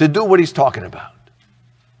to do what he's talking about.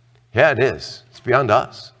 Yeah, it is. It's beyond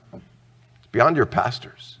us. It's beyond your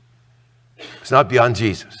pastors. It's not beyond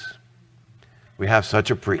Jesus. We have such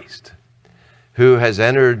a priest who has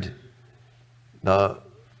entered the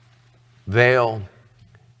veil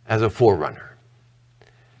as a forerunner.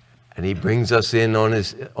 And he brings us in on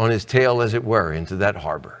his tail, as it were, into that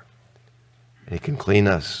harbor. And he can clean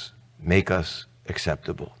us, make us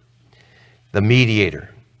acceptable. The mediator,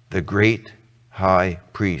 the great high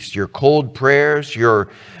priest. Your cold prayers, your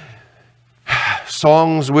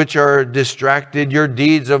songs which are distracted, your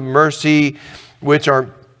deeds of mercy which are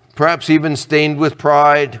perhaps even stained with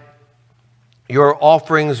pride, your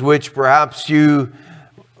offerings which perhaps you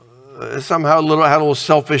somehow had a little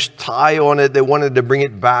selfish tie on it. They wanted to bring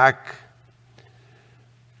it back.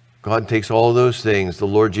 God takes all those things, the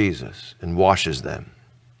Lord Jesus, and washes them.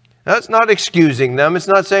 That's not excusing them. It's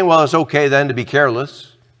not saying, well, it's okay then to be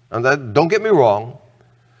careless. And don't get me wrong.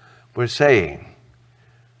 We're saying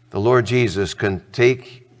the Lord Jesus can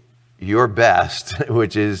take your best,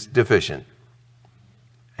 which is deficient,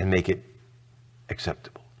 and make it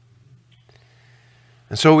acceptable.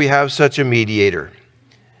 And so we have such a mediator.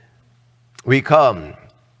 We come,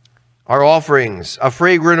 our offerings, a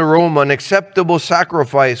fragrant aroma, an acceptable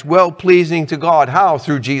sacrifice, well-pleasing to God. How?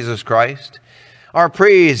 Through Jesus Christ. Our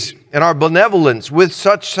praise and our benevolence with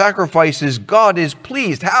such sacrifices, God is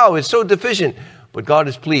pleased. How? It's so deficient. But God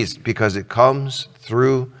is pleased because it comes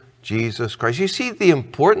through Jesus Christ. You see the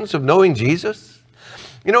importance of knowing Jesus?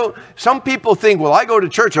 You know, some people think, well, I go to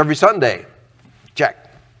church every Sunday.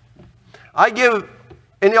 Check. I give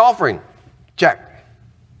in the offering. Check.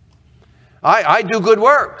 I do good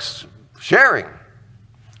works. Sharing.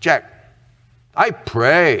 Check. I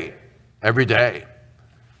pray every day.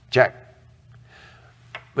 Check.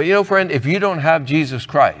 But you know, friend, if you don't have Jesus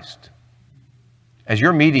Christ as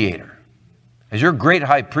your mediator, as your great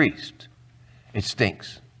high priest, it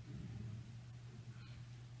stinks.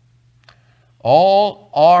 All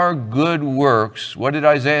our good works, what did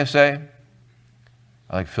Isaiah say?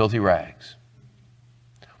 Are like filthy rags.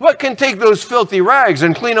 What can take those filthy rags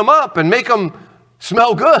and clean them up and make them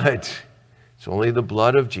smell good? It's only the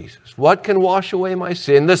blood of Jesus. What can wash away my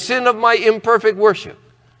sin, the sin of my imperfect worship?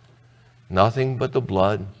 Nothing but the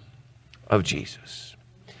blood of Jesus.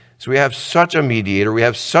 So we have such a mediator, we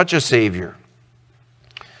have such a Savior,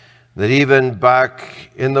 that even back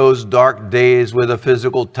in those dark days with a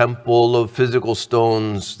physical temple of physical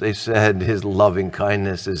stones, they said his loving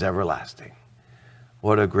kindness is everlasting.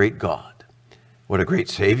 What a great God. What a great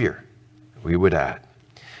Savior, we would add.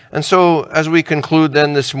 And so as we conclude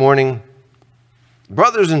then this morning,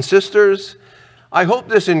 brothers and sisters, I hope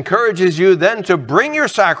this encourages you then to bring your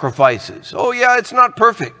sacrifices. Oh yeah, it's not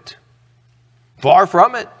perfect. Far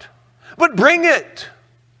from it. But bring it.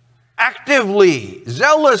 Actively,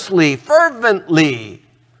 zealously, fervently.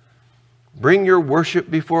 Bring your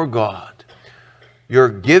worship before God. Your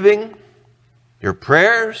giving, your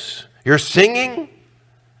prayers, your singing,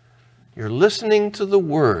 your listening to the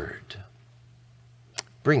Word.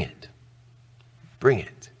 Bring it. Bring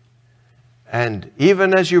it. And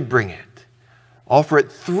even as you bring it, offer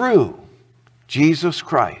it through Jesus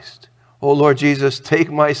Christ. Oh, Lord Jesus,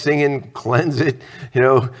 take my singing, cleanse it,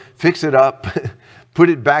 fix it up, put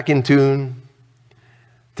it back in tune.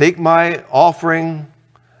 Take my offering,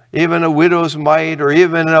 even a widow's mite, or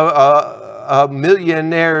even a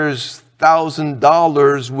millionaire's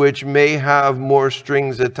 $1,000, which may have more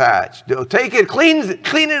strings attached. Take it, clean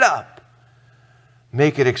it up.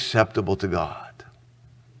 Make it acceptable to God.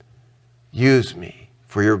 Use me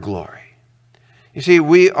for your glory. You see,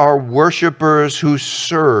 we are worshipers who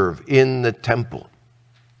serve in the temple.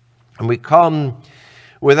 And we come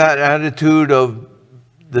with that attitude of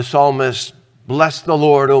the psalmist, bless the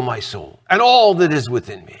Lord, O my soul, and all that is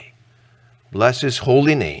within me. Bless his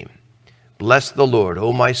holy name. Bless the Lord,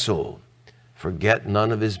 O my soul. Forget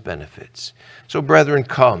none of his benefits. So, brethren,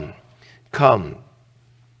 come.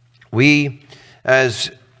 We,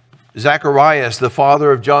 as Zacharias, the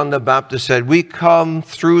father of John the Baptist, said, we come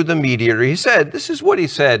through the mediator. He said, this is what he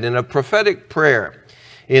said in a prophetic prayer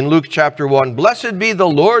in Luke chapter 1. Blessed be the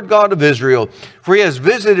Lord God of Israel, for he has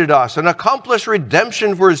visited us and accomplished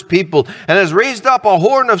redemption for his people, and has raised up a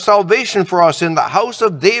horn of salvation for us in the house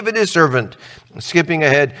of David his servant. Skipping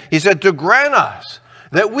ahead, he said, to grant us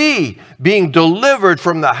that we, being delivered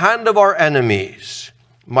from the hand of our enemies,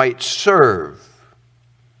 might serve.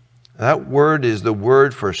 That word is the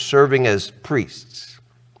word for serving as priests.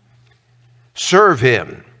 Serve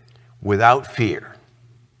him without fear,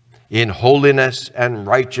 in holiness and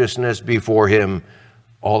righteousness before him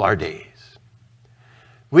all our days.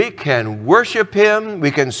 We can worship him,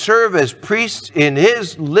 we can serve as priests in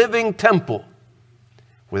his living temple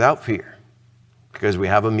without fear, because we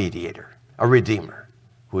have a mediator, a redeemer,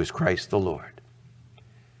 who is Christ the Lord.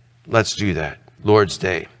 Let's do that, Lord's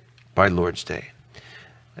Day by Lord's Day.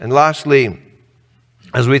 And lastly,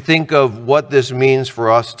 as we think of what this means for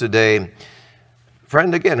us today,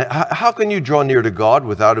 friend, again, how can you draw near to God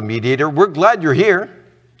without a mediator? We're glad you're here.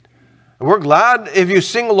 We're glad if you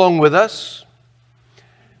sing along with us.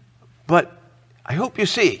 But I hope you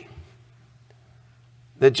see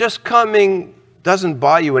that just coming doesn't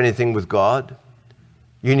buy you anything with God.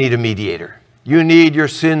 You need a mediator. You need your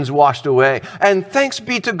sins washed away. And thanks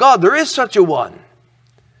be to God, there is such a one,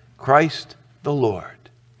 Christ the Lord.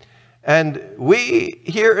 And we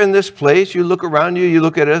here in this place, you look around you, you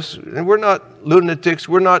look at us, and we're not lunatics.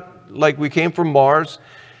 We're not like we came from Mars.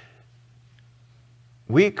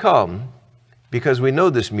 We come because we know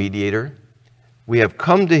this mediator. We have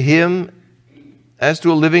come to him as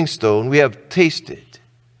to a living stone. We have tasted.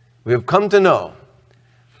 We have come to know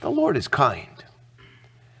the Lord is kind.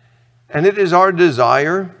 And it is our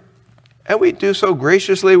desire, and we do so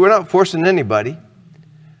graciously. We're not forcing anybody.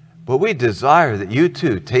 But we desire that you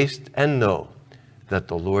too taste and know that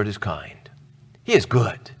the Lord is kind. He is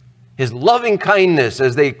good. His loving kindness,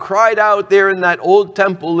 as they cried out there in that old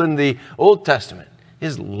temple in the Old Testament,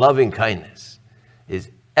 his loving kindness is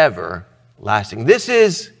everlasting. This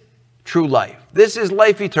is true life. This is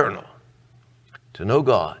life eternal. To know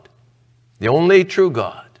God, the only true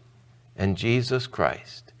God, and Jesus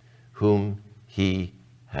Christ, whom he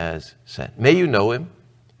has sent. May you know him.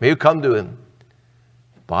 May you come to him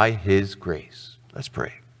by his grace. Let's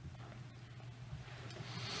pray.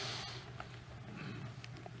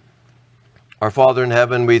 Our Father in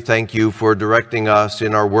heaven, we thank you for directing us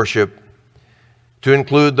in our worship to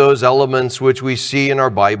include those elements which we see in our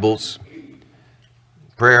Bibles,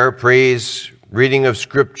 prayer, praise, reading of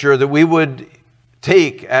Scripture, that we would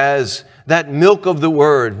take as that milk of the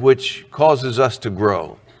Word which causes us to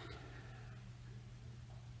grow.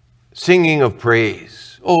 Singing of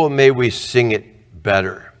praise. Oh, may we sing it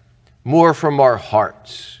better, more from our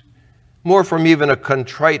hearts, more from even a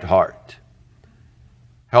contrite heart.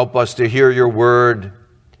 Help us to hear your word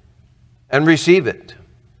and receive it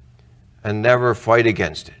and never fight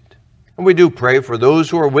against it. And we do pray for those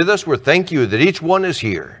who are with us. We thank you that each one is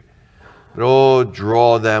here. But oh,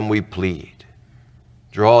 draw them, we plead.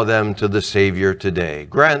 Draw them to the Savior today.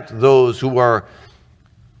 Grant those who are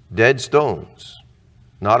dead stones,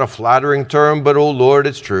 not a flattering term, but oh Lord,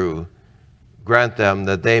 it's true. Grant them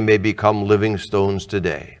that they may become living stones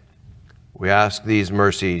today. We ask these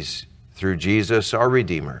mercies through Jesus, our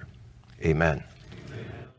Redeemer. Amen.